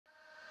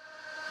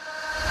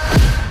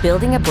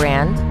Building a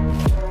brand,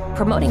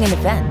 promoting an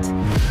event,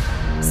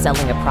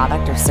 selling a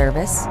product or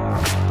service?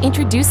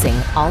 Introducing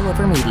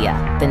AllOver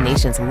Media, the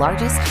nation's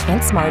largest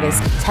and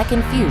smartest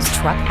tech-infused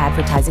truck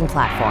advertising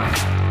platform.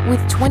 With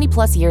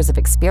 20-plus years of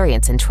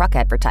experience in truck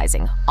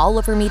advertising,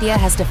 AllOver Media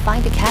has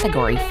defined a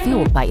category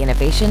fueled by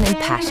innovation and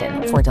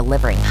passion for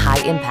delivering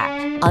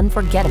high-impact,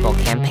 unforgettable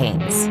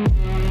campaigns.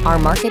 Our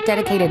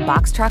market-dedicated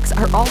box trucks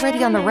are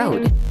already on the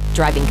road,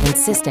 driving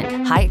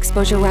consistent,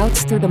 high-exposure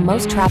routes through the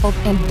most traveled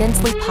and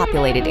densely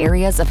populated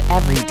areas of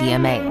every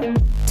DMA.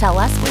 Tell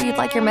us where you'd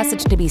like your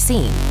message to be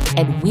seen,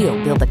 and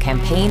we'll build a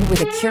campaign with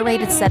a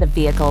curated set of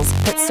vehicles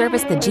that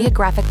service the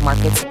geographic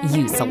markets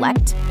you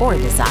select or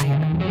desire.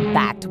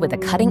 Backed with a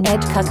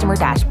cutting-edge customer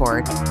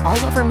dashboard,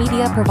 AllOver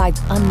Media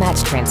provides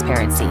unmatched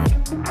transparency,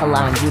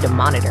 allowing you to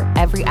monitor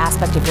every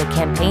aspect of your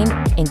campaign,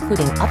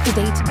 including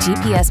up-to-date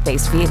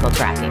GPS-based vehicle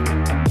tracking.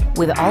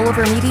 With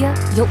AllOver Media,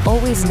 you'll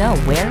always know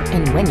where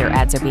and when your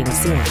ads are being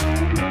seen.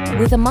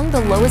 With among the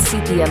lowest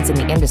CPMs in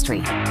the industry,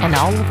 an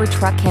AllOver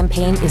truck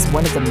campaign is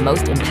one of the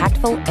most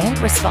impactful and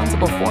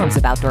responsible forms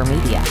of outdoor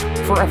media.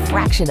 For a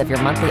fraction of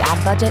your monthly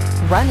ad budget,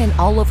 run an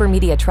AllOver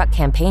Media truck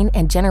campaign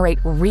and generate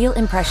real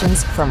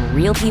impressions from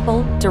real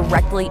people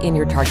directly in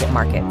your target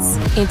markets.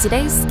 In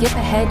today's skip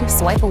ahead,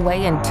 swipe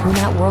away, and tune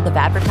out world of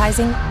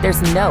advertising,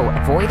 there's no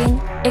avoiding,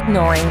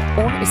 ignoring,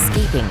 or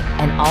escaping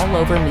an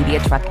AllOver Media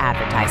truck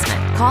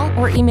advertisement. Call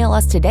or email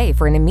us today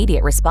for an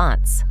immediate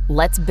response.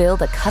 Let's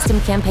build a custom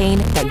campaign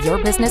that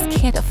your business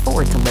can't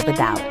afford to live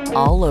without.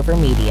 AllOver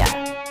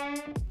Media.